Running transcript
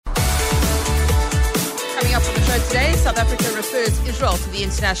So today, South Africa refers Israel to the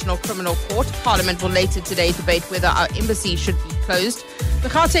International Criminal Court. Parliament will later today debate whether our embassy should be closed. The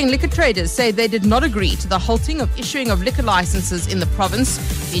Gauteng liquor traders say they did not agree to the halting of issuing of liquor licenses in the province.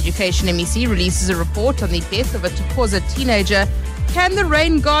 The Education MEC releases a report on the death of a Tupoza teenager. Can the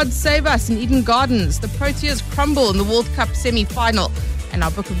rain gods save us in Eden Gardens? The Proteas crumble in the World Cup semi-final. And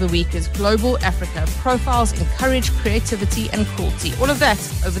our book of the week is Global Africa. Profiles encourage creativity and cruelty. All of that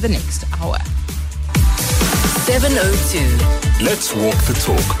over the next hour. 702. Let's walk the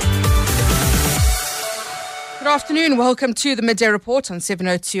talk. Good afternoon. Welcome to the Midday Report on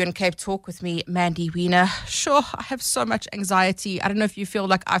 702 and Cape Talk with me, Mandy Wiener. Sure, I have so much anxiety. I don't know if you feel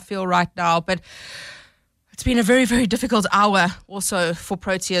like I feel right now, but it's been a very, very difficult hour also for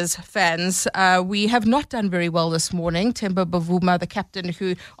Proteas fans. We have not done very well this morning. Temba Bavuma, the captain,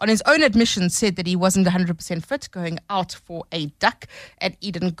 who on his own admission said that he wasn't 100% fit, going out for a duck at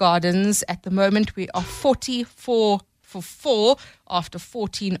Eden Gardens. At the moment, we are 44 for 4 after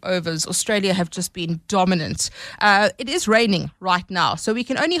 14 overs. Australia have just been dominant. It is raining right now, so we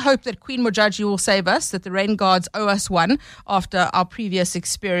can only hope that Queen Mojaji will save us, that the rain guards owe us one after our previous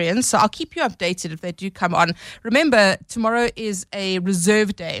experience. So I'll keep you updated if they do come on. Remember, tomorrow is a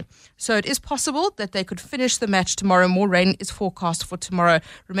reserve day, so it is possible that they could finish the match tomorrow. More rain is forecast for tomorrow.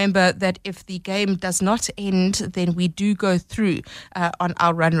 Remember that if the game does not end, then we do go through on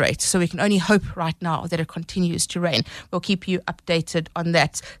our run rate. So we can only hope right now that it continues to rain. We'll keep you updated on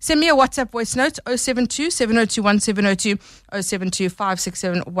that. Send me a WhatsApp voice note 072 702 1702 072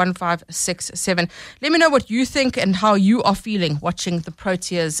 567 1567. Let me know what you think and how you are feeling watching the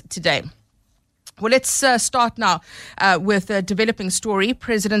Proteas today. Well, let's start now with a developing story.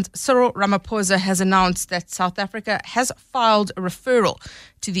 President Cyril Ramaphosa has announced that South Africa has filed a referral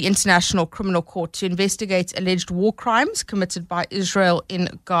to the International Criminal Court to investigate alleged war crimes committed by Israel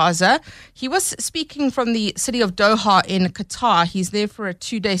in Gaza. He was speaking from the city of Doha in Qatar. He's there for a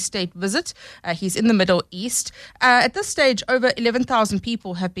 2-day state visit. He's in the Middle East. At this stage, over 11,000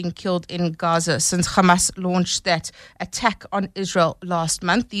 people have been killed in Gaza since Hamas launched that attack on Israel last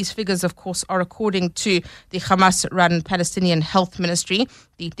month. These figures, of course, are according to the Hamas-run Palestinian Health Ministry.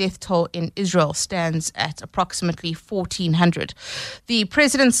 The death toll in Israel stands at approximately 1,400. The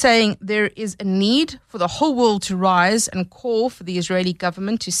president saying there is a need for the whole world to rise and call for the Israeli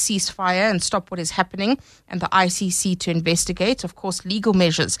government to cease fire and stop what is happening, and the ICC to investigate. Of course, legal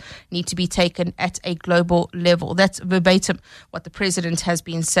measures need to be taken at a global level. That's verbatim what the president has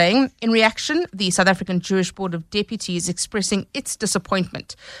been saying. In reaction, the South African Jewish Board of Deputies expressing its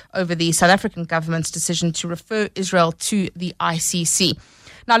disappointment over the South African government's decision to refer Israel to the ICC.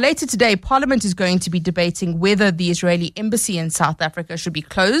 Now, later today, Parliament is going to be debating whether the Israeli embassy in South Africa should be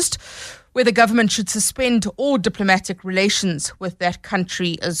closed, whether government should suspend all diplomatic relations with that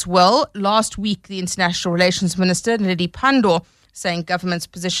country as well. Last week, the International Relations Minister, Naledi Pandor, saying government's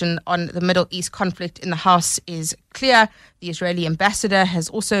position on the Middle East conflict in the House is clear. The Israeli ambassador has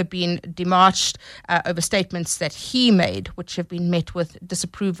also been demarched over statements that he made, which have been met with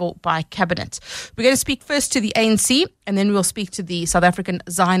disapproval by cabinet. We're going to speak first to the ANC, and then we'll speak to the South African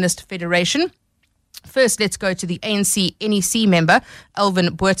Zionist Federation. First, let's go to the ANC NEC member,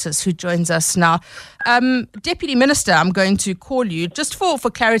 Alvin Boertes, who joins us now. Deputy Minister, I'm going to call you just for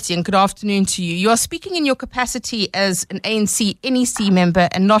clarity, and good afternoon to you. You are speaking in your capacity as an ANC NEC member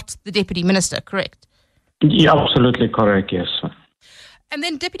and not the Deputy Minister, correct? Yeah, absolutely correct, yes. And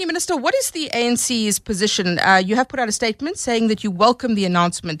then, Deputy Minister, what is the ANC's position? You have put out a statement saying that you welcome the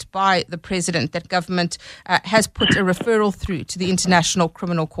announcement by the President that government has put a referral through to the International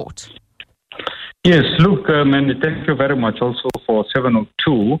Criminal Court. Yes, look, Mandy, thank you very much also for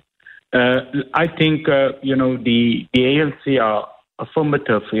 702. I think, the ALC are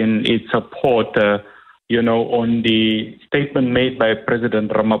affirmative in its support, on the statement made by President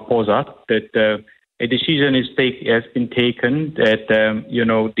Ramaphosa that a decision has been taken that,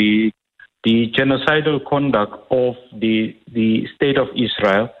 the genocidal conduct of the State of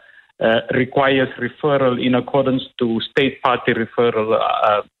Israel requires referral in accordance to state party referral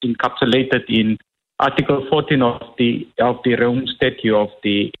encapsulated in Article 14 of the Rome Statute of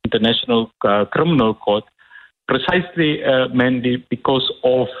the International Criminal Court, precisely, Mandy, because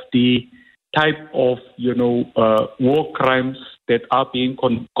of the type of, war crimes that are being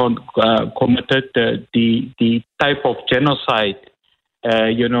committed, the type of genocide,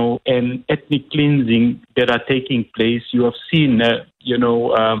 and ethnic cleansing that are taking place. You have seen, that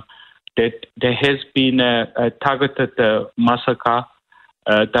there has been a targeted massacre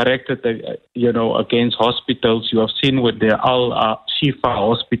directed, against hospitals. You have seen with the Al-Shifa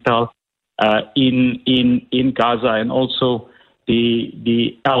Hospital in Gaza, and also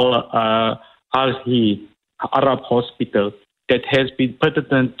the Al-Halhi Arab hospital that has been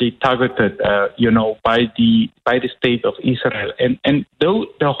pertinently targeted, by the state of Israel. And though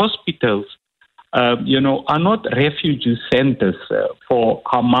the hospitals, are not refugee centers for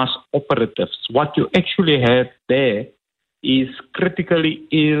Hamas operatives, what you actually have there is critically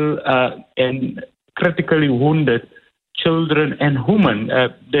ill and critically wounded children and women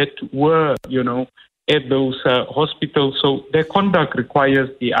that were, at those hospitals. So their conduct requires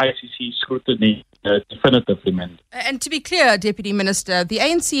the ICC scrutiny definitively, man. And to be clear, Deputy Minister, the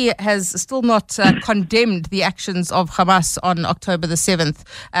ANC has still not condemned the actions of Hamas on October the 7th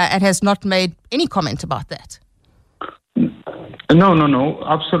and has not made any comment about that. No,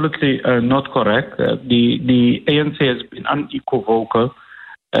 absolutely not correct. The ANC has been unequivocal,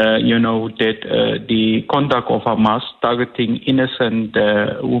 that the conduct of Hamas targeting innocent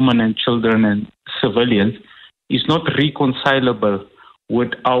women and children and civilians is not reconcilable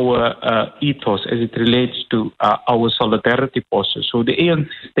with our ethos as it relates to our solidarity posture. So the ANC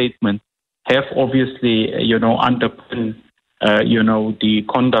statement have obviously, underpinned, the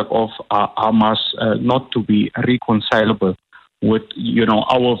conduct of Hamas not to be reconcilable with,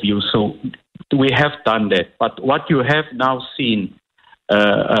 our view. So we have done that. But what you have now seen,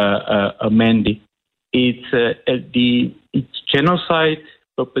 Mandy, it's genocide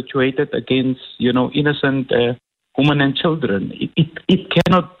perpetuated against, innocent women and children. It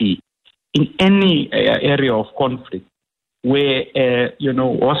cannot be in any area of conflict where,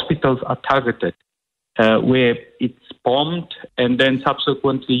 hospitals are targeted, where it's bombed, and then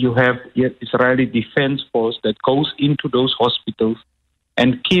subsequently you have Israeli Defense Force that goes into those hospitals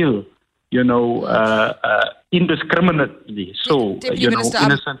and kill, indiscriminately. So, Minister,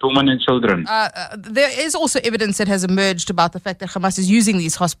 innocent women and children. There is also evidence that has emerged about the fact that Hamas is using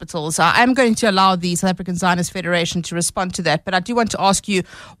these hospitals. I'm going to allow the South African Zionist Federation to respond to that, but I do want to ask you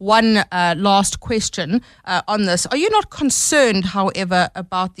one last question on this. Are you not concerned, however,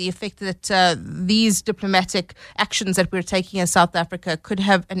 about the effect that these diplomatic actions that we're taking in South Africa could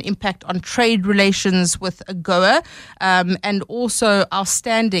have an impact on trade relations with AGOA and also our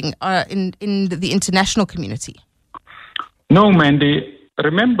standing in the international community? No, Mandy.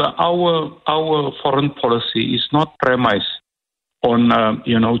 Remember, our foreign policy is not premised on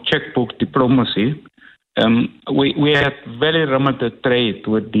checkbook diplomacy. We have very limited trade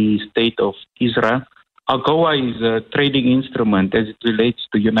with the state of Israel. AGOA is a trading instrument as it relates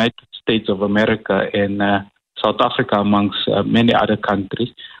to United States of America and South Africa, amongst many other countries.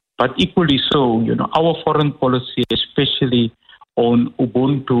 But equally so, our foreign policy, especially on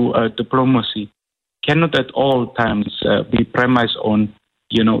Ubuntu diplomacy, cannot at all times be premised on,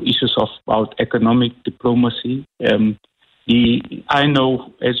 issues about economic diplomacy. I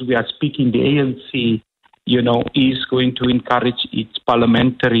know as we are speaking, the ANC, is going to encourage its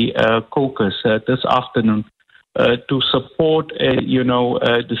parliamentary caucus this afternoon to support,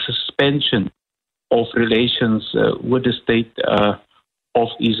 the suspension of relations with the state of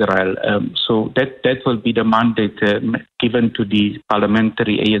Israel. So that will be the mandate given to the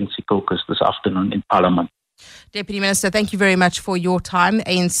parliamentary ANC caucus this afternoon in Parliament. Deputy Minister, thank you very much for your time.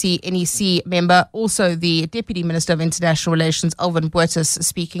 ANC NEC member, also the Deputy Minister of International Relations, Alvin Boertes,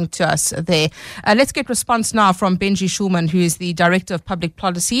 speaking to us there. Let's get response now from Benji Schulman, who is the Director of Public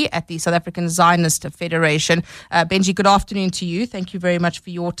Policy at the South African Zionist Federation. Benji, good afternoon to you. Thank you very much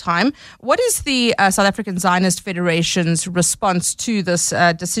for your time. What is the South African Zionist Federation's response to this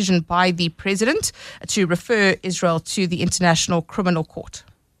decision by the President to refer Israel to the International Criminal Court?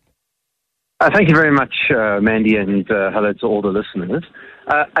 Thank you very much, Mandy, and hello to all the listeners.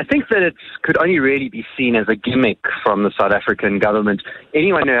 I think that it could only really be seen as a gimmick from the South African government.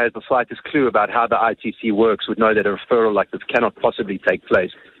 Anyone who has the slightest clue about how the ITC works would know that a referral like this cannot possibly take place.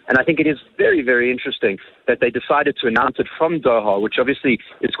 And I think it is very, very interesting that they decided to announce it from Doha, which obviously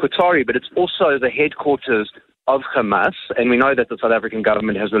is Qatari, but it's also the headquarters of Hamas. And we know that the South African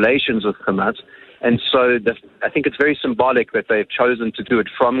government has relations with Hamas. And so I think it's very symbolic that they've chosen to do it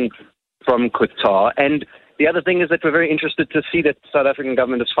from Qatar. And the other thing is that we're very interested to see that the South African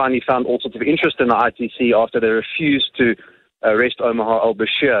government has finally found all sorts of interest in the ITC after they refused to arrest Omar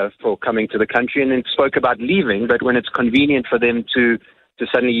al-Bashir for coming to the country and then spoke about leaving. But when it's convenient for them to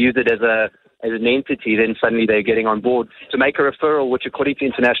suddenly use it as an entity, then suddenly they're getting on board to make a referral, which according to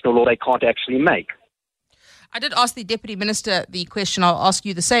international law, they can't actually make. I did ask the Deputy Minister the question. I'll ask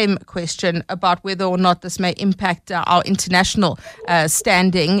you the same question about whether or not this may impact our international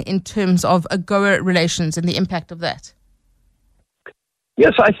standing in terms of AGOA relations and the impact of that.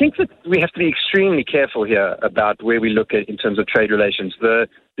 Yes, I think that we have to be extremely careful here about where we look at in terms of trade relations. The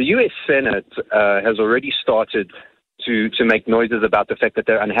U.S. Senate has already started to make noises about the fact that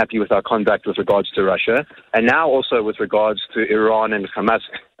they're unhappy with our conduct with regards to Russia, and now also with regards to Iran and Hamas.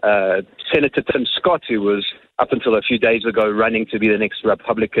 Senator Tim Scott, who was up until a few days ago running to be the next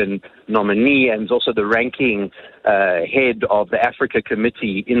Republican nominee, and is also the ranking head of the Africa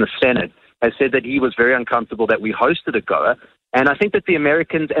Committee in the Senate, has said that he was very uncomfortable that we hosted AGOA. And I think that the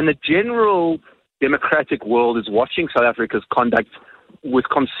Americans and the general democratic world is watching South Africa's conduct with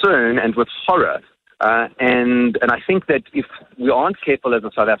concern and with horror. And I think that if we aren't careful as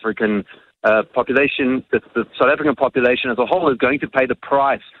a South African population, that the South African population as a whole is going to pay the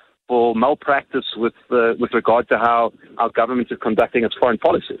price for malpractice with regard to how our government is conducting its foreign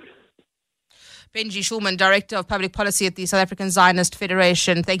policy. Benji Schulman, Director of Public Policy at the South African Zionist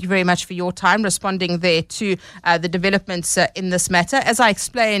Federation, thank you very much for your time responding there to the developments in this matter. As I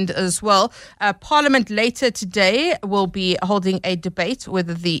explained as well, Parliament later today will be holding a debate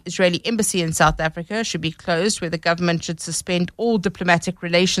whether the Israeli embassy in South Africa should be closed, whether the government should suspend all diplomatic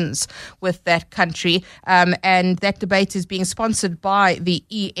relations with that country. And that debate is being sponsored by the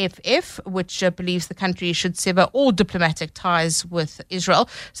EFF, which believes the country should sever all diplomatic ties with Israel.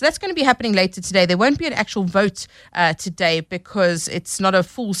 So that's going to be happening later today. There won't be an actual vote today because it's not a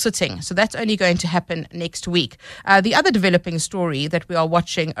full sitting. So that's only going to happen next week. The other developing story that we are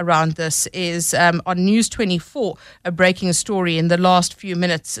watching around this is on News 24, a breaking story in the last few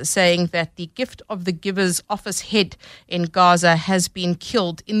minutes saying that the Gift of the Givers office head in Gaza has been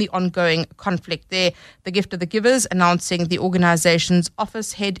killed in the ongoing conflict there. The Gift of the Givers announcing the organization's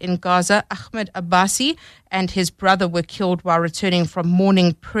office head in Gaza, Ahmed Abbasi, and his brother were killed while returning from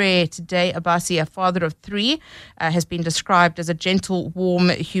morning prayer today. Abbasi, a father of three, has been described as a gentle, warm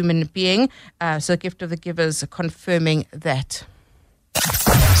human being. So Gift of the Givers confirming that.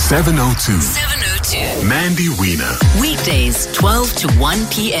 702. Mandy Wiener. Weekdays, 12 to 1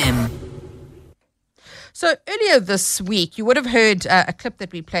 p.m. So earlier this week, you would have heard a clip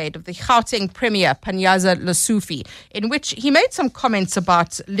that we played of the Gauteng Premier, Panyaza Lesufi, in which he made some comments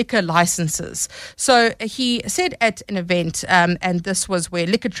about liquor licenses. So he said at an event, and this was where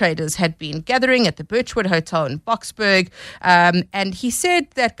liquor traders had been gathering at the Birchwood Hotel in Boksburg, and he said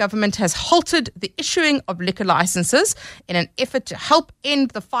that government has halted the issuing of liquor licenses in an effort to help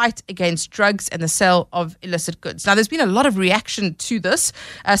end the fight against drugs and the sale of illicit goods. Now, there's been a lot of reaction to this.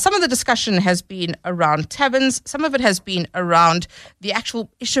 Some of the discussion has been around taverns. Some of it has been around the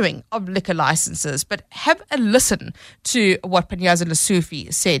actual issuing of liquor licenses. But have a listen to what Panyaza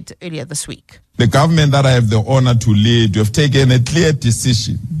Lesufi said earlier this week. The government that I have the honor to lead, you have taken a clear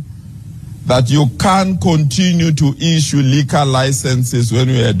decision that you can't continue to issue liquor licenses when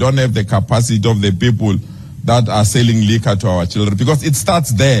we don't have the capacity of the people that are selling liquor to our children, because it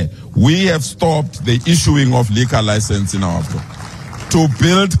starts there. We have stopped the issuing of liquor license in our country. To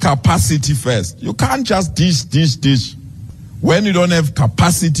build capacity first. You can't just dish. When you don't have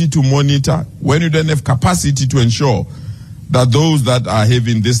capacity to monitor, when you don't have capacity to ensure that those that are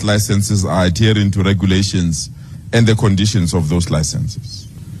having these licenses are adhering to regulations and the conditions of those licenses.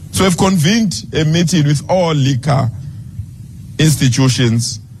 So we've convened a meeting with all liquor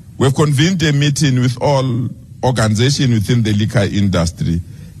institutions. We've convened a meeting with all organizations within the liquor industry.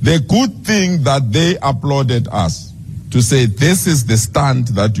 The good thing that they applauded us to say this is the stand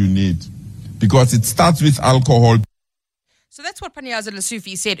that you need, because it starts with alcohol. So that's what Panyaza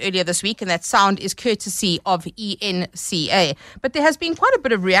Lesufi said earlier this week, and that sound is courtesy of ENCA. But there has been quite a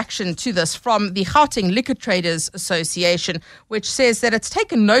bit of reaction to this from the Gauteng Liquor Traders Association, which says that it's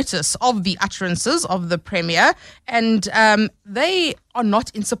taken notice of the utterances of the Premier, and they are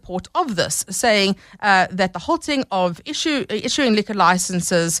not in support of this, saying that the halting of issuing liquor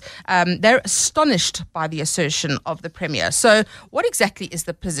licenses, they're astonished by the assertion of the Premier. So what exactly is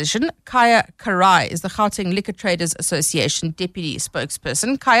the position? Kaya Karai is the Gauteng Liquor Traders Association Deputy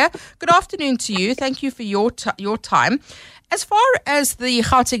Spokesperson. Kaya, good afternoon to you. Thank you for your time. As far as the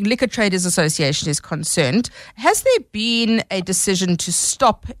Gauteng Liquor Traders Association is concerned, has there been a decision to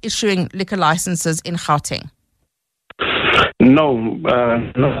stop issuing liquor licenses in Gauteng? No,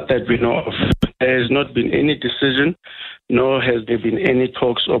 not that we know of. There has not been any decision, nor has there been any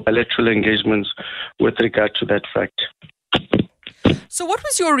talks or bilateral engagements with regard to that fact. So what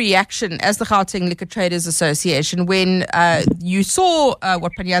was your reaction as the Gauteng Liquor Traders Association when you saw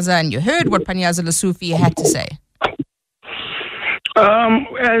what Panyaza and you heard what Panyaza Lesufi had to say?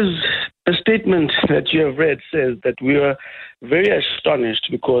 As the statement that you have read says, that we were very astonished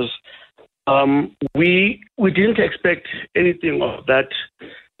because we didn't expect anything of that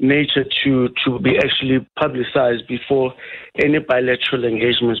nature to be actually publicized before any bilateral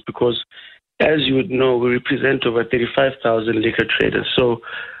engagements, because as you would know, we represent over 35,000 liquor traders. So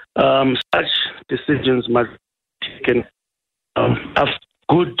such decisions must taken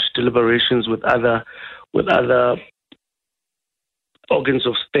good deliberations with other organs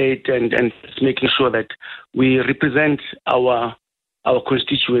of state and making sure that we represent our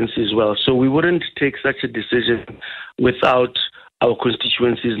constituencies well. So we wouldn't take such a decision without our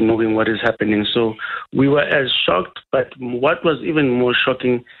constituencies knowing what is happening. So we were as shocked, but what was even more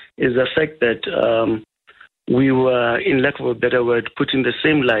shocking is the fact that we were, in lack of a better word, put in the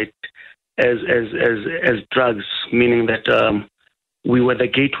same light as drugs, meaning that we were the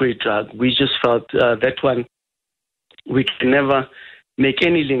gateway drug. We just felt that one, we can never make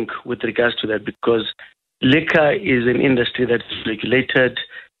any link with regards to that, because liquor is an industry that is regulated.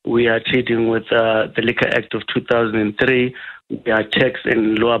 We are trading with the Liquor Act of 2003. We are tax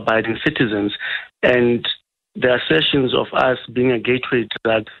and law-abiding citizens. And the assertions of us being a gateway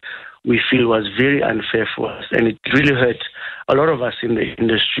drug, we feel was very unfair for us. And it really hurt a lot of us in the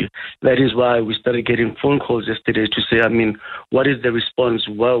industry. That is why we started getting phone calls yesterday to say, what is the response?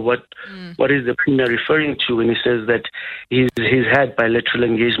 Well, what is the Premier referring to when he says that he's had bilateral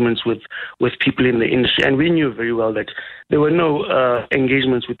engagements with people in the industry? And we knew very well that there were no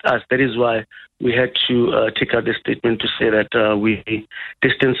engagements with us. That is why we had to take out the statement to say that we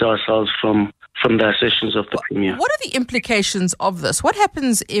distance ourselves from the assertions of the Premier. What are the implications of this? What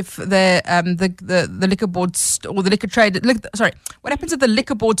happens if the liquor board or the liquor trade? What happens if the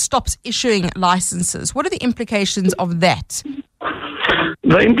liquor board stops issuing licenses? What are the implications of that?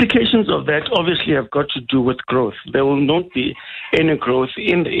 The implications of that obviously have got to do with growth. There will not be any growth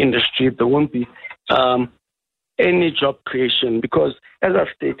in the industry. There won't be any job creation because, as I've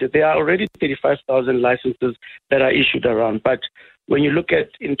stated, there are already 35,000 licenses that are issued around. But when you look at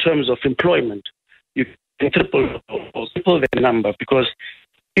in terms of employment, you can triple the number because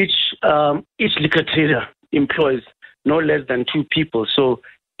each liquor trader employs no less than 2 people. So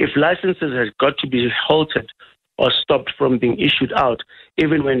if licenses have got to be halted or stopped from being issued out,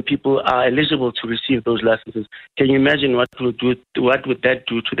 even when people are eligible to receive those licenses, can you imagine what would that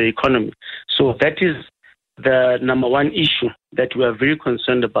do to the economy? So that is the number one issue that we are very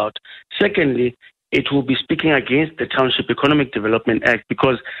concerned about. Secondly, it will be speaking against the Township Economic Development Act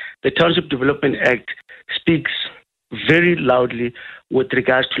because the Township Development Act speaks very loudly with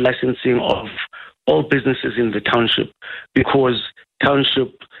regards to licensing of all businesses in the township because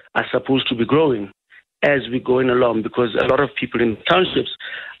township are supposed to be growing as we're going along because a lot of people in townships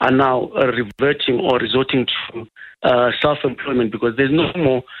are now reverting or resorting to self-employment because there's no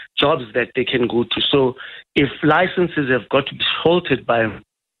more jobs that they can go to. So if licenses have got to be halted by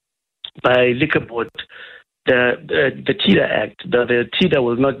Liquor Board, the TIDA Act, the TIDA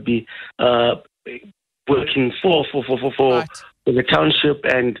will not be working for the township.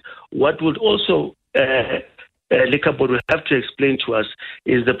 And what would also Liquor Board will have to explain to us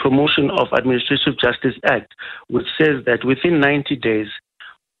is the Promotion of Administrative Justice Act, which says that within 90 days,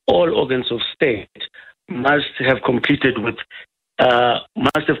 all organs of state must have completed with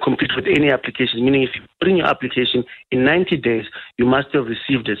any application, meaning if you put in your application in 90 days, you must have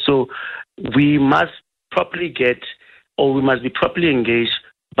received it. So we must we must be properly engaged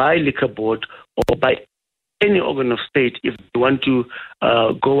by Liquor Board or by any organ of state if they want to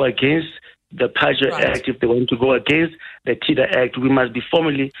go against the Pager Act, if they want to go against the TIDA Act, we must be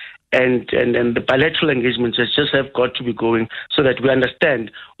formally and the bilateral engagements just have got to be going so that we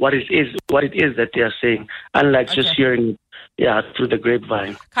understand what it is that they are saying, unlike just hearing through the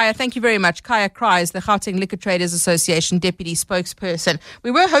grapevine. Kaya, thank you very much. Kaya Cries, the Gauteng Liquor Traders Association Deputy Spokesperson. We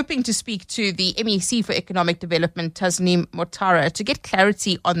were hoping to speak to the MEC for Economic Development, Tasneem Mortara, to get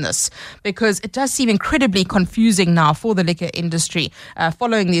clarity on this because it does seem incredibly confusing now for the liquor industry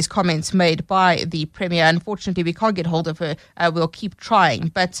following these comments made by the Premier. Unfortunately, we can't get hold of her. We'll keep trying.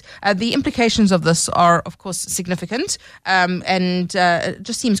 But the implications of this are, of course, significant and it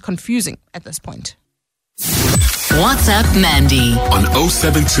just seems confusing at this point. WhatsApp Mandy on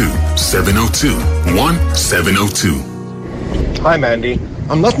 072 702 1702. Hi Mandy.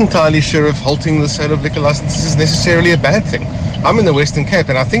 I'm not entirely sure if halting the sale of liquor licenses is necessarily a bad thing. I'm in the Western Cape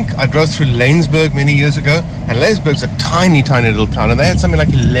and I think I drove through Laingsburg many years ago, and Laingsburg's a tiny little town and they had something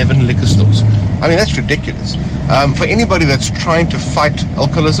like 11 liquor stores. I mean, that's ridiculous. For anybody that's trying to fight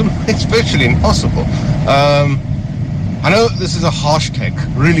alcoholism, it's virtually impossible. I know this is a harsh take,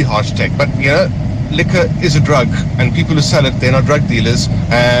 really harsh take, but liquor is a drug, and people who sell it, they're not drug dealers.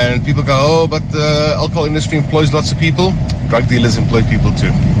 And people go, but the alcohol industry employs lots of people. Drug dealers employ people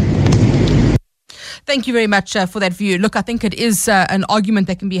too. Thank you very much for that view. Look, I think it is an argument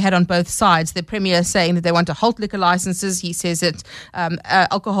that can be had on both sides. The Premier is saying that they want to halt liquor licenses. He says that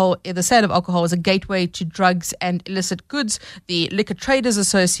the sale of alcohol is a gateway to drugs and illicit goods. The Liquor Traders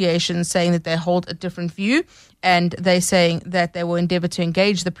Association saying that they hold a different view. And they're saying that they will endeavour to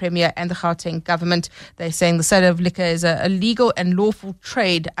engage the Premier and the Gauteng government. They're saying the sale of liquor is a legal and lawful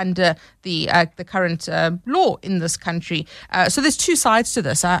trade under the current law in this country. So there's two sides to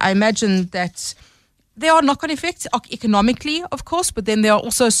this. I imagine that there are knock-on effects economically, of course, but then there are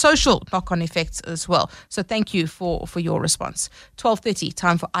also social knock-on effects as well. So thank you for your response. 12:30,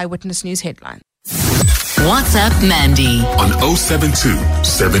 time for Eyewitness News headlines. WhatsApp Mandy on 072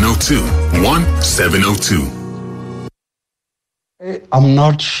 702 1702. I'm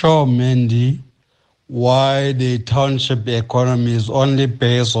not sure, Mandy, why the township economy is only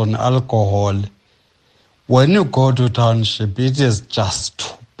based on alcohol. When you go to township, it is just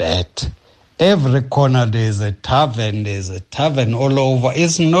too bad. Every corner there's a tavern all over.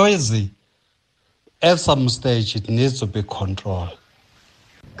 It's noisy. At some stage, it needs to be controlled.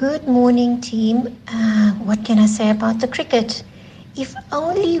 Good morning, team. What can I say about the cricket? If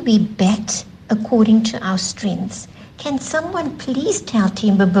only we bat according to our strengths. Can someone please tell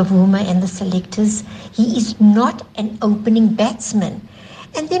Themba Bavuma and the selectors he is not an opening batsman?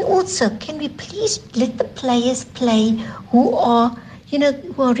 And then also, can we please let the players play who are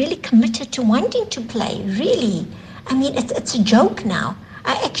really committed to wanting to play, really? I mean, it's a joke now.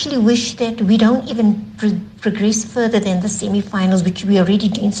 I actually wish that we don't even progress further than the semi-finals, which we are already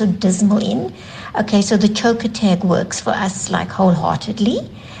doing so dismal in. Okay, so the choker tag works for us like wholeheartedly,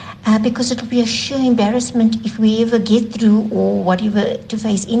 because it will be a sheer embarrassment if we ever get through or whatever to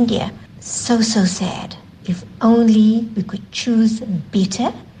face India. So sad. If only we could choose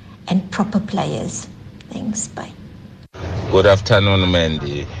better and proper players. Thanks, bye. Good afternoon,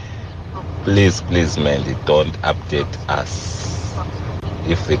 Mandy. Please, Mandy, don't update us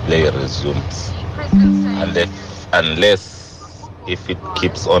if the play resumes. Unless if it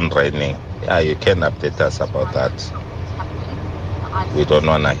keeps on raining. Yeah, you can update us about that. We don't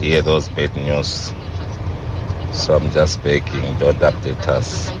want to hear those bad news. So I'm just begging, don't update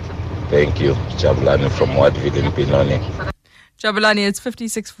us. Thank you. Jabulani from Wadville in Benoni. Jabulani, it's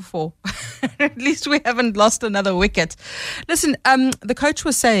 56 for 4. At least we haven't lost another wicket. Listen, the coach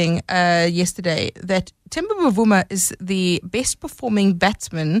was saying yesterday that Themba Bavuma is the best performing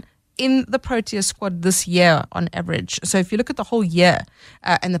batsman in the Proteas squad this year on average. So if you look at the whole year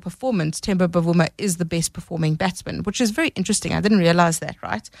and the performance, Themba Bavuma is the best performing batsman, which is very interesting. I didn't realize that,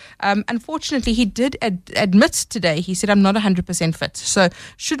 right? Unfortunately, he did admit today, he said, I'm not 100% fit. So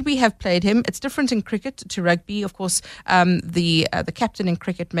should we have played him? It's different in cricket to rugby. Of course, the captain in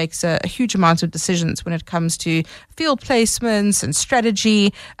cricket makes a huge amount of decisions when it comes to field placements and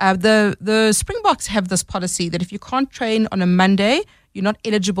strategy. The Springboks have this policy that if you can't train on a Monday, you're not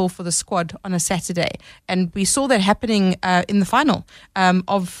eligible for the squad on a Saturday. And we saw that happening in the final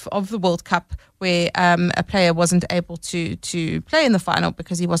of the World Cup, where a player wasn't able to play in the final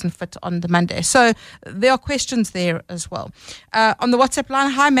because he wasn't fit on the Monday. So there are questions there as well. On the WhatsApp line,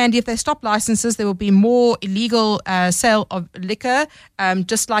 hi Mandy, if they stop licenses, there will be more illegal sale of liquor,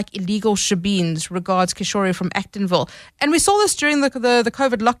 just like illegal shebeens. Regards, Kishore from Actonville. And we saw this during the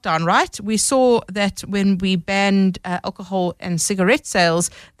COVID lockdown, right? We saw that when we banned alcohol and cigarette sales,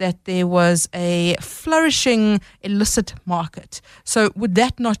 that there was a flourishing illicit market. So would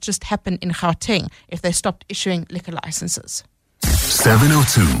that not just happen in Gauteng if they stopped issuing liquor licenses?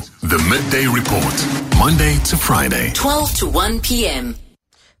 702, the Midday Report, Monday to Friday. 12 to 1 p.m.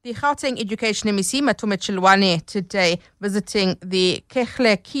 The Gauteng Education MEC, Matume Chilwane, today visiting the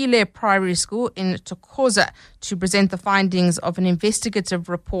Kile Primary School in Thokoza to present the findings of an investigative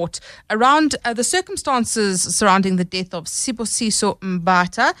report around the circumstances surrounding the death of Sibusiso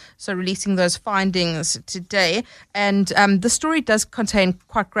Mbata, so releasing those findings today. And the story does contain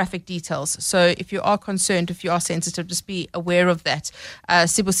quite graphic details, so if you are concerned, if you are sensitive, just be aware of that.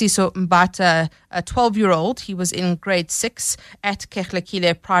 Sibusiso Mbata, a 12-year-old, he was in grade 6 at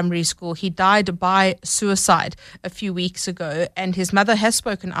Kile Primary School. He died by suicide a few weeks ago, and his mother has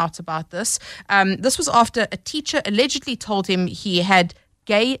spoken out about this. This was after a teacher allegedly told him he had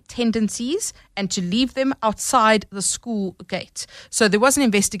gay tendencies and to leave them outside the school gate. So there was an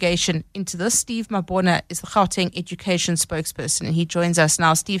investigation into this. Steve Mabona is the Gauteng Education spokesperson, and he joins us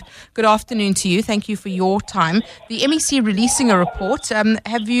now. Steve, good afternoon to you. Thank you for your time. The MEC releasing a report.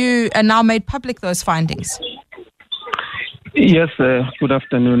 Have you now made public those findings? Yes, good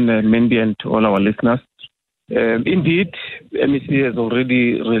afternoon, Mandy, and to all our listeners. Indeed, MEC has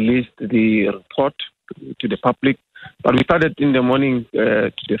already released the report to the public, but we started in the morning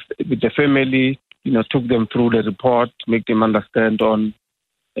with the family took them through the report, make them understand on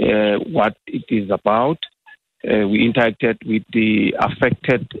what it is about. We interacted with the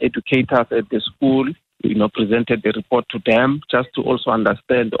affected educators at the school, presented the report to them just to also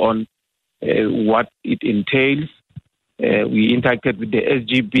understand on what it entails. We interacted with the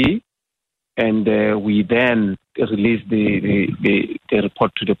SGB, and we then released the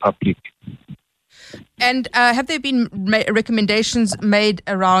report to the public. And have there been recommendations made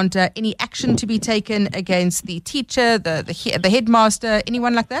around any action to be taken against the teacher, the headmaster,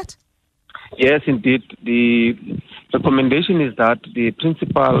 anyone like that? Yes, indeed. The recommendation is that the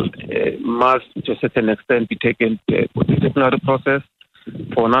principal must, to a certain extent, be taken for the disciplinary process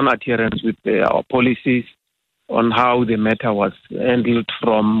for non-adherence with our policies on how the matter was handled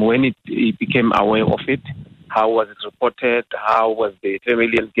from when he became aware of it. How was it reported? How was the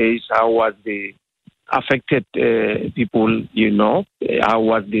family engaged? How was the affected people, how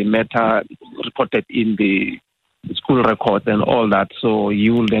was the matter reported in the school records and all that. So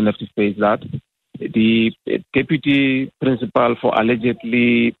you will then have to face that. The deputy principal for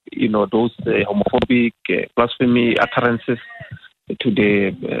allegedly, those homophobic blasphemy utterances to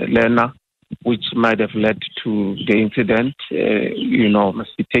the learner, which might have led to the incident,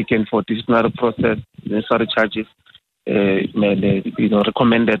 must be taken for disciplinary process, necessary charges.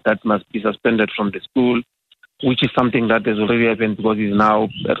 Recommended that must be suspended from the school, which is something that has already happened because he's now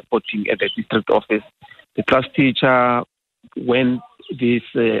reporting at the district office. The class teacher, when this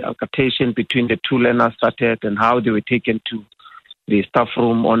altercation between the two learners started and how they were taken to the staff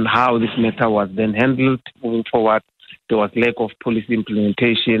room on how this matter was then handled moving forward, there was lack of policy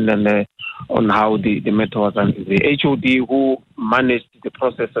implementation and on how the matter was handled. The HOD who managed the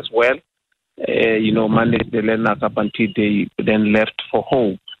process as well, managed the learners up until they then left for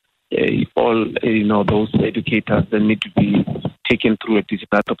home. All, those educators then need to be taken through a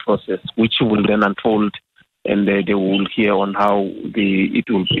disciplinary process, which will then unfold, and they will hear on how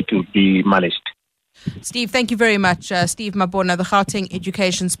it will be managed. Steve, thank you very much. Steve Mabona, the Gauteng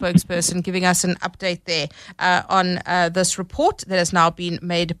education spokesperson, giving us an update there on this report that has now been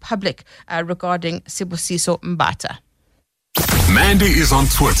made public regarding Sibusiso Mbata. Mandy is on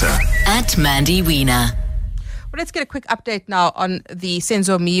Twitter at Mandy Wiener. Well, let's get a quick update now on the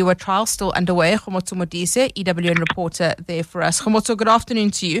Senzo Miwa trial still underway. Khomotso Modise, EWN reporter there for us. Khomotso, good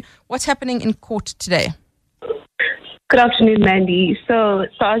afternoon to you. What's happening in court today? Good afternoon, Mandy. So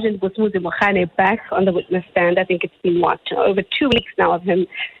Sergeant Busmuzi Mokhane back on the witness stand. I think it's been, over 2 weeks now of him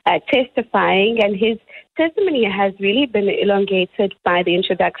testifying, and his testimony has really been elongated by the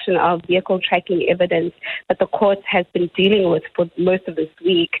introduction of vehicle tracking evidence that the court has been dealing with for most of this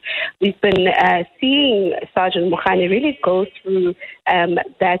week. We've been seeing Sergeant Mokhane really go through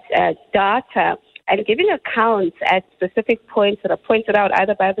that data and giving accounts at specific points that are pointed out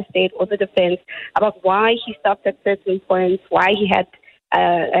either by the state or the defense about why he stopped at certain points, why he had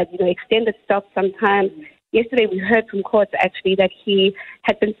extended stops sometimes. Yesterday we heard from courts actually that he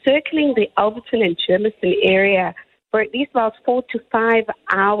had been circling the Alberton and Germiston area for at least about 4 to 5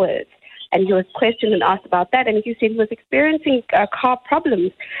 hours. And he was questioned and asked about that. And he said he was experiencing car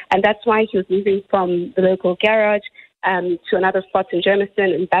problems. And that's why he was moving from the local garage to another spot in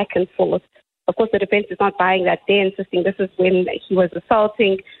Germiston and back and forth. Of course, the defense is not buying that. They're insisting this is when he was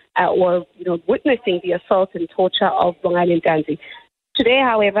assaulting or witnessing the assault and torture of Bongani Ntanzi. Today,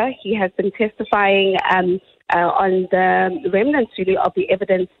 however, he has been testifying on the remnants really of the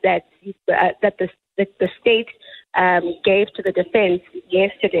evidence that the state gave to the defense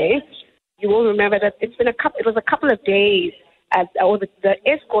yesterday. You will remember that it was a couple of days, or the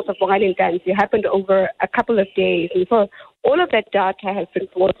escort of Bongani Ntanzi happened over a couple of days, and so all of that data has been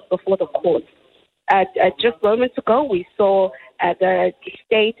brought before the court. Just moments ago, we saw the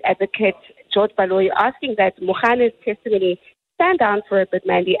state advocate George Baloyi asking that Mokhane's testimony stand down for a bit,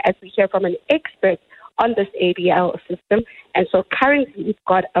 Mandy, as we hear from an expert on this ABL system. And so currently we've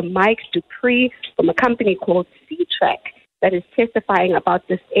got a Mike Dupree from a company called C-Track that is testifying about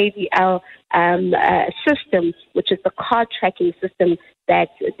this ABL system, which is the car tracking system that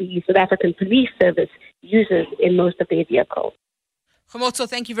the South African Police Service uses in most of their vehicles. Khomotso,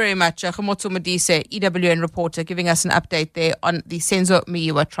 thank you very much. Khomotso Modise, EWN reporter, giving us an update there on the Senzo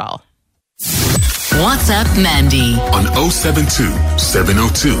Miwa trial. What's up, Mandy? On 072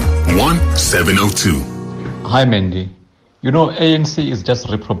 702 1702. Hi, Mandy. ANC is just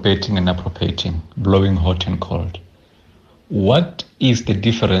reprobating and appropriating, blowing hot and cold. What is the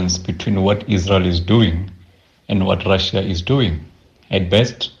difference between what Israel is doing and what Russia is doing? At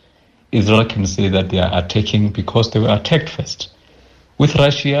best, Israel can say that they are attacking because they were attacked first. With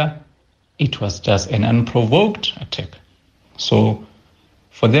Russia, it was just an unprovoked attack. So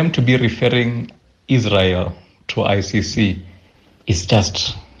for them to be referring Israel to ICC is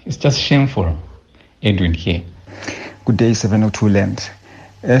just shameful. Edwin here. Good day, 702 Land.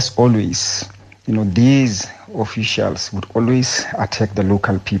 As always, these officials would always attack the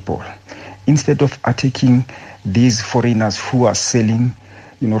local people. Instead of attacking these foreigners who are selling,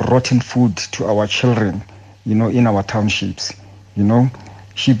 rotten food to our children, in our townships,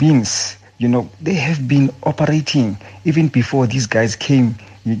 Shebeens, they have been operating even before these guys came,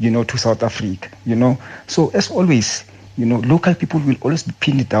 to South Africa, So as always, local people will always be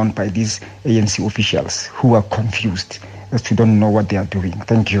pinned down by these ANC officials who are confused as to don't know what they are doing.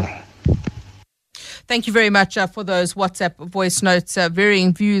 Thank you. Thank you very much for those WhatsApp voice notes,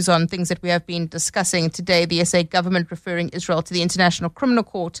 varying views on things that we have been discussing today. The SA government referring Israel to the International Criminal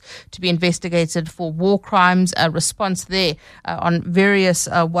Court to be investigated for war crimes. A response there on various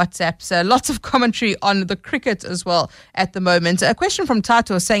WhatsApps. Lots of commentary on the cricket as well at the moment. A question from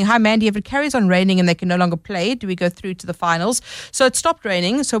Tato saying, hi Mandy, if it carries on raining and they can no longer play, do we go through to the finals? So it stopped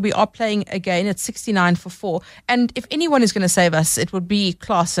raining, so we are playing again at 69 for 4. And if anyone is going to save us, it would be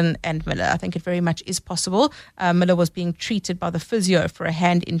Klaasen and Miller. I think it very much is possible. Miller was being treated by the physio for a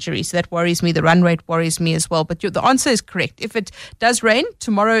hand injury, so that worries me. The run rate worries me as well. But the answer is correct. If it does rain,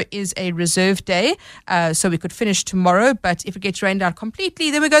 tomorrow is a reserve day, so we could finish tomorrow. But if it gets rained out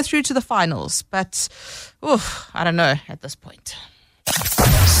completely, then we go through to the finals. But I don't know at this point.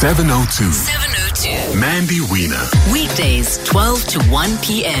 702 Mandy Wiener. Weekdays 12 to 1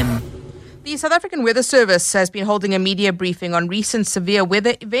 p.m. The South African Weather Service has been holding a media briefing on recent severe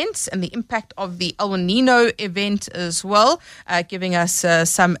weather events and the impact of the El Nino event as well, giving us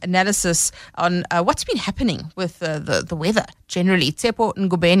some analysis on what's been happening with the weather generally. Tsepo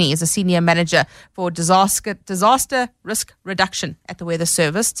Ngobeni is a senior manager for disaster risk reduction at the Weather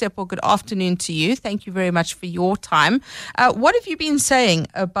Service. Tsepo, good afternoon to you. Thank you very much for your time. What have you been saying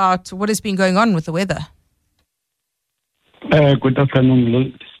about what has been going on with the weather? Good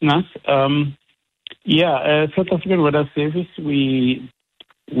afternoon, listeners. South African Weather Service, we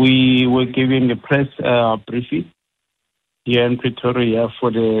were giving a press briefing here in Pretoria for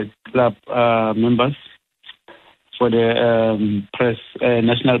the club members, for the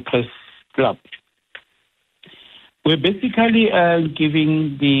National Press Club. We're basically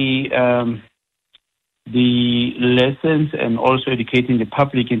giving the lessons and also educating the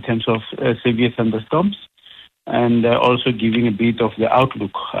public in terms of severe thunderstorms, and also giving a bit of the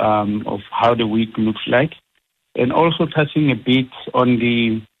outlook of how the week looks like, and also touching a bit on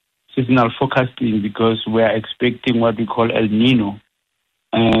the seasonal forecasting, because we are expecting what we call El Nino,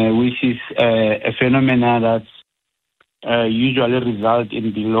 which is a phenomenon that usually results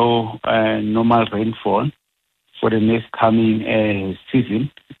in below normal rainfall for the next coming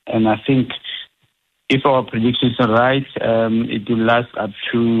season. And I think if our predictions are right, it will last up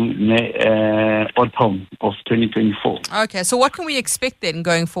to autumn of 2024. Okay, so what can we expect then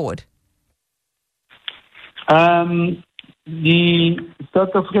going forward? The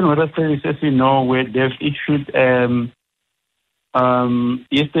South African Weather Service, as you know, they've issued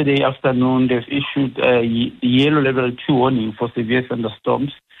yesterday afternoon, they've issued a yellow level 2 warning for severe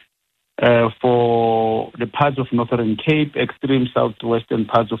thunderstorms for the parts of Northern Cape, extreme southwestern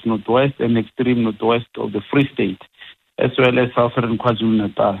parts of Northwest, and extreme northwest of the Free State, as well as southern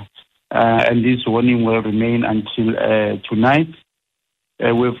KwaZulu-Natal. And this warning will remain until tonight.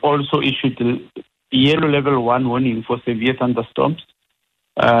 We've also issued the yellow level 1 warning for severe thunderstorms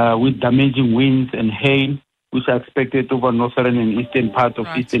with damaging winds and hail, which are expected over northern and eastern part of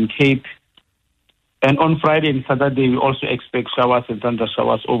Eastern Cape. And on Friday and Saturday, we also expect showers and thunder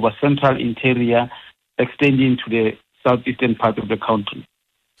showers over central interior, extending to the southeastern part of the country.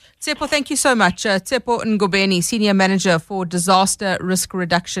 Tsepo, thank you so much. Tsepo Ngobeni, Senior Manager for Disaster Risk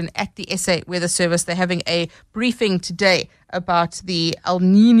Reduction at the SA Weather Service. They're having a briefing today about the El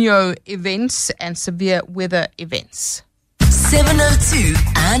Nino events and severe weather events. 702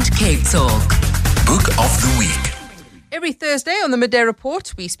 and Cape Talk. Book of the Week. Every Thursday on the Midday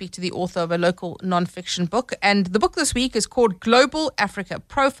Report, we speak to the author of a local non-fiction book. And the book this week is called Global Africa,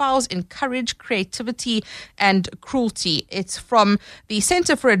 Profiles in Courage, Creativity and Cruelty. It's from the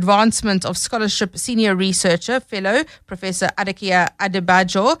Center for Advancement of Scholarship Senior Researcher, Fellow Professor Adekia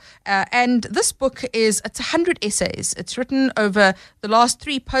Adebajo. And this book it's 100 essays. It's written over the last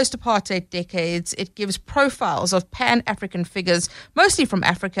 3 post-apartheid decades. It gives profiles of Pan-African figures, mostly from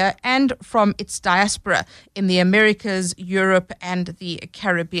Africa and from its diaspora in the Americas, Europe and the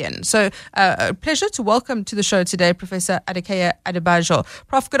Caribbean. So a pleasure to welcome to the show today Professor Adekia Adebajo.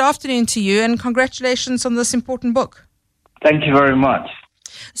 Prof, good afternoon to you and congratulations on this important book. Thank you very much.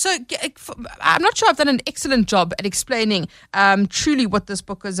 So I'm not sure I've done an excellent job at explaining truly what this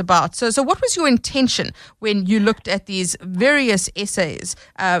book is about. So what was your intention when you looked at these various essays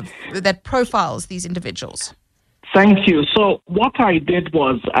that profiles these individuals? Thank you. So what I did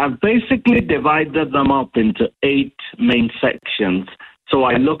was I basically divided them up into 8 main sections. So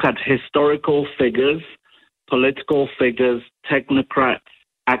I look at historical figures, political figures, technocrats,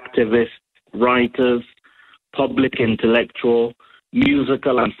 activists, writers, public intellectual,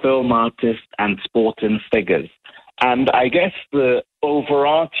 musical and film artists, and sporting figures. And I guess the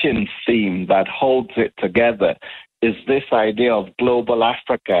overarching theme that holds it together is this idea of global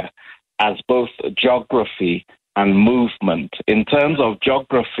Africa as both geography and movement. In terms of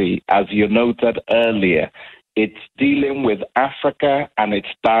geography, as you noted earlier, it's dealing with Africa and its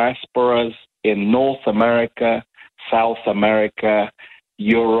diasporas in North America, South America,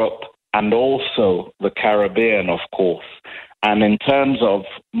 Europe, and also the Caribbean, of course. And in terms of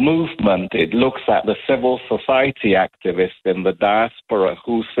movement, it looks at the civil society activists in the diaspora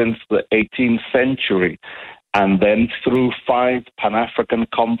who, since the 18th century, and then through 5 Pan-African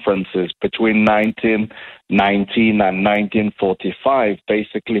conferences between 1919 and 1945,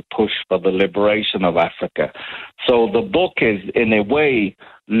 basically pushed for the liberation of Africa. So the book is, in a way,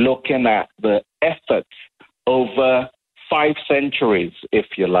 looking at the efforts over 5 centuries, if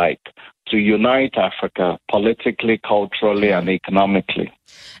you like, to unite Africa politically, culturally, and economically.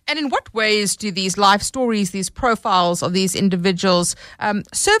 And in what ways do these life stories, these profiles of these individuals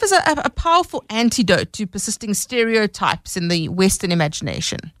serve as a powerful antidote to persisting stereotypes in the Western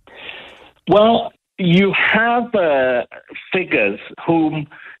imagination? Well, you have figures whom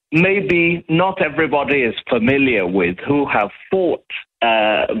maybe not everybody is familiar with, who have fought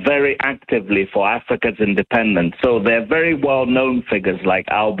very actively for Africa's independence. So they're very well-known figures like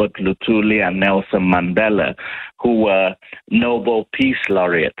Albert Lutuli and Nelson Mandela, who were Nobel Peace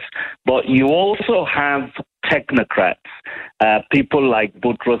Laureates. But you also have technocrats, people like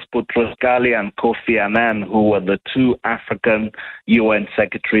Boutros Boutros-Ghali and Kofi Annan, who were the 2 African UN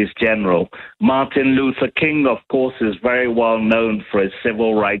Secretaries General. Martin Luther King, of course, is very well known for his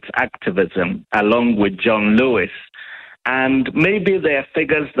civil rights activism, along with John Lewis. And maybe there are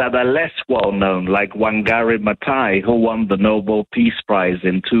figures that are less well known, like Wangari Maathai, who won the Nobel Peace Prize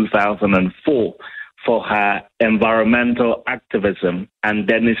in 2004 for her environmental activism, and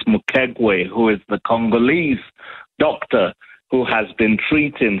Denis Mukwege, who is the Congolese doctor who has been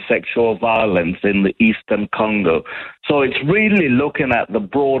treating sexual violence in the Eastern Congo. So it's really looking at the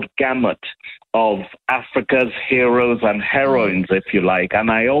broad gamut of Africa's heroes and heroines, if you like. And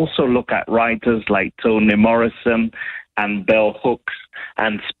I also look at writers like Toni Morrison and Bell Hooks,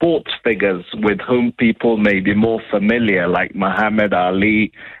 and sports figures with whom people may be more familiar, like Muhammad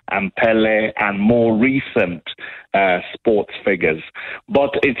Ali and Pele, and more recent sports figures. But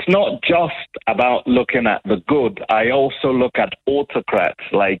it's not just about looking at the good. I also look at autocrats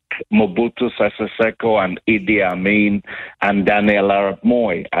like Mobutu Sese Seko and Idi Amin and Daniel Arap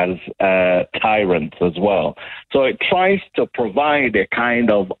Moi as tyrants as well. So it tries to provide a kind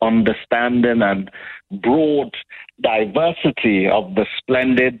of understanding and broad diversity of the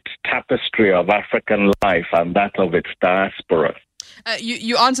splendid tapestry of African life and that of its diaspora.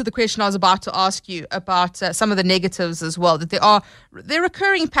 You answered the question I was about to ask you about some of the negatives as well, that there are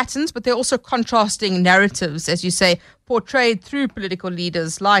recurring patterns, but there are also contrasting narratives, as you say, portrayed through political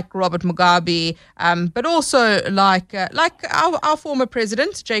leaders like Robert Mugabe, but also like our former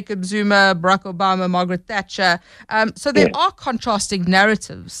president, Jacob Zuma, Barack Obama, Margaret Thatcher. So there are contrasting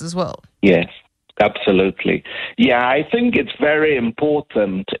narratives as well. Yes. Absolutely. Yeah, I think it's very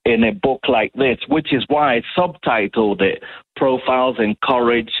important in a book like this, which is why I subtitled it Profiles in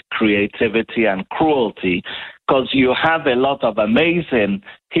Courage, Creativity and Cruelty, because you have a lot of amazing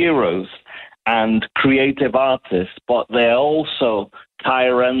heroes and creative artists, but they're also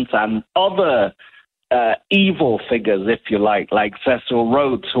tyrants and other evil figures, if you like Cecil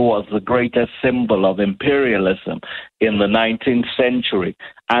Rhodes, who was the greatest symbol of imperialism in the 19th century.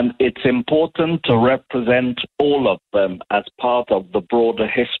 And it's important to represent all of them as part of the broader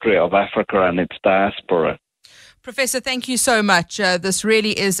history of Africa and its diaspora. Professor, thank you so much. This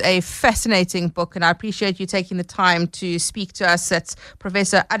really is a fascinating book, and I appreciate you taking the time to speak to us. It's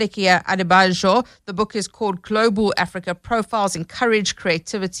Professor Adekia Adebajo. The book is called Global Africa, Profiles in Courage,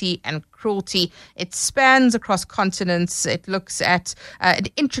 Creativity and Cruelty. It spans across continents. It looks at,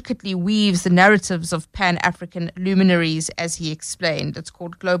 it intricately weaves the narratives of Pan-African luminaries, as he explained. It's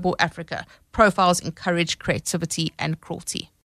called Global Africa, Profiles in Courage, Creativity and Cruelty.